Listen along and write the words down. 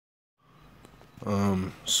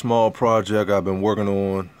Small project I've been working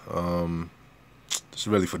on. It's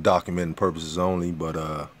really for documenting purposes only, but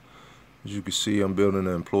as you can see, I'm building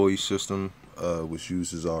an employee system which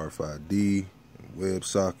uses Rfid and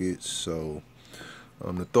WebSockets. So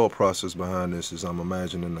the thought process behind this is I'm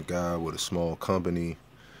imagining a guy with a small company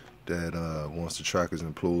that wants to track his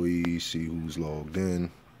employees, see who's logged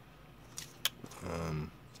in. We're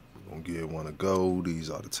gonna give one a go. These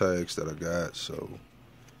are the tags that I got. So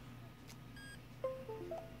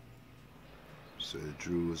said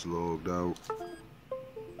Drew is logged out.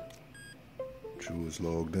 Drew is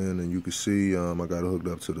logged in, and you can see I got it hooked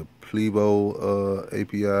up to the Plivo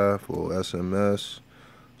API for SMS,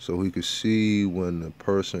 so we can see when the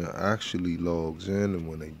person actually logs in and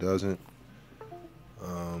when they doesn't.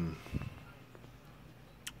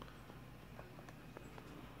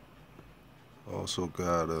 Also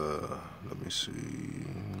got let me see,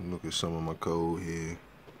 look at some of my code here.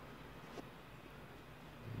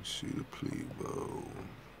 Let me see the Plivo.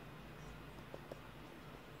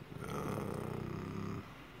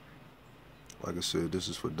 Like I said, this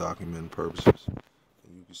is for documenting purposes.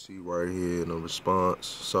 And you can see right here in the response,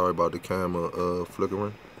 sorry about the camera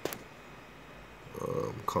flickering.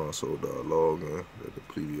 Console.login that the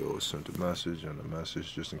Plivo has sent a message, and the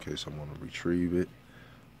message, just in case I want to retrieve it.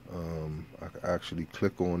 I can actually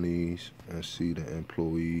click on these and see the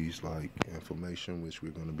employees like information, which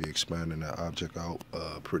we're going to be expanding that object out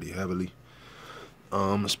pretty heavily.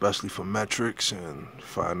 Especially for metrics and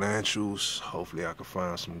financials. Hopefully I can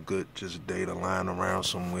find some good just data lying around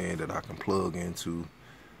somewhere that I can plug into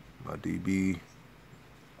my DB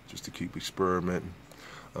just to keep experimenting.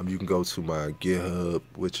 You can go to my GitHub,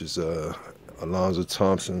 which is Alonzo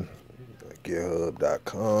Thompson,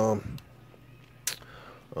 github.com.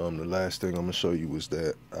 The last thing I'm going to show you is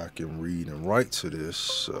that I can read and write to this,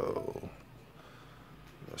 so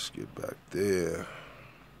let's get back there.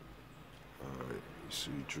 Alright, you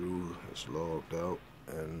see Drew has logged out,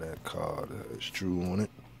 and that card has Drew on it.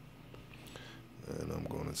 And I'm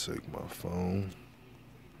going to take my phone,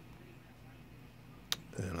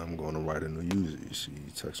 and I'm going to write a new user. You see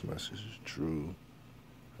text message, Drew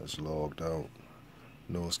has logged out.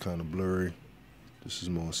 I know it's kind of blurry. This is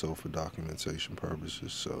more so for documentation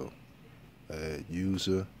purposes. So add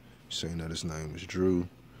user, saying that his name is Drew.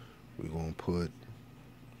 We're going to put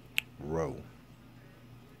row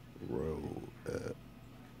at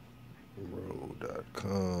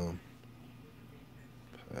row.com,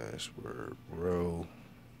 password row,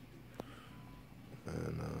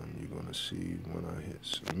 and you're going to see when I hit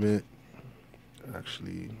submit,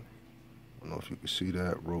 actually, I don't know if you can see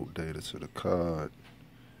that, wrote data to the card,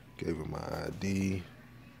 gave him my ID,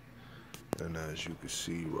 and as you can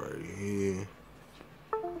see right here,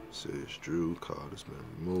 it says Drew, card has been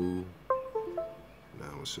removed.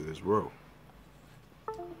 Now it says row.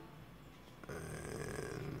 And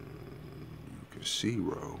you can see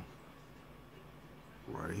row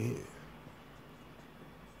right here.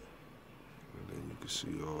 And then you can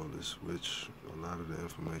see all this, which a lot of the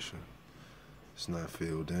information is not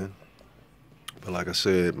filled in. But like I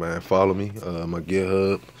said, man, follow me, my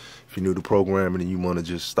GitHub. If you're new to programming and you want to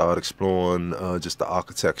just start exploring just the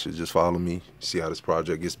architecture, just follow me, see how this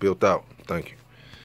project gets built out. Thank you.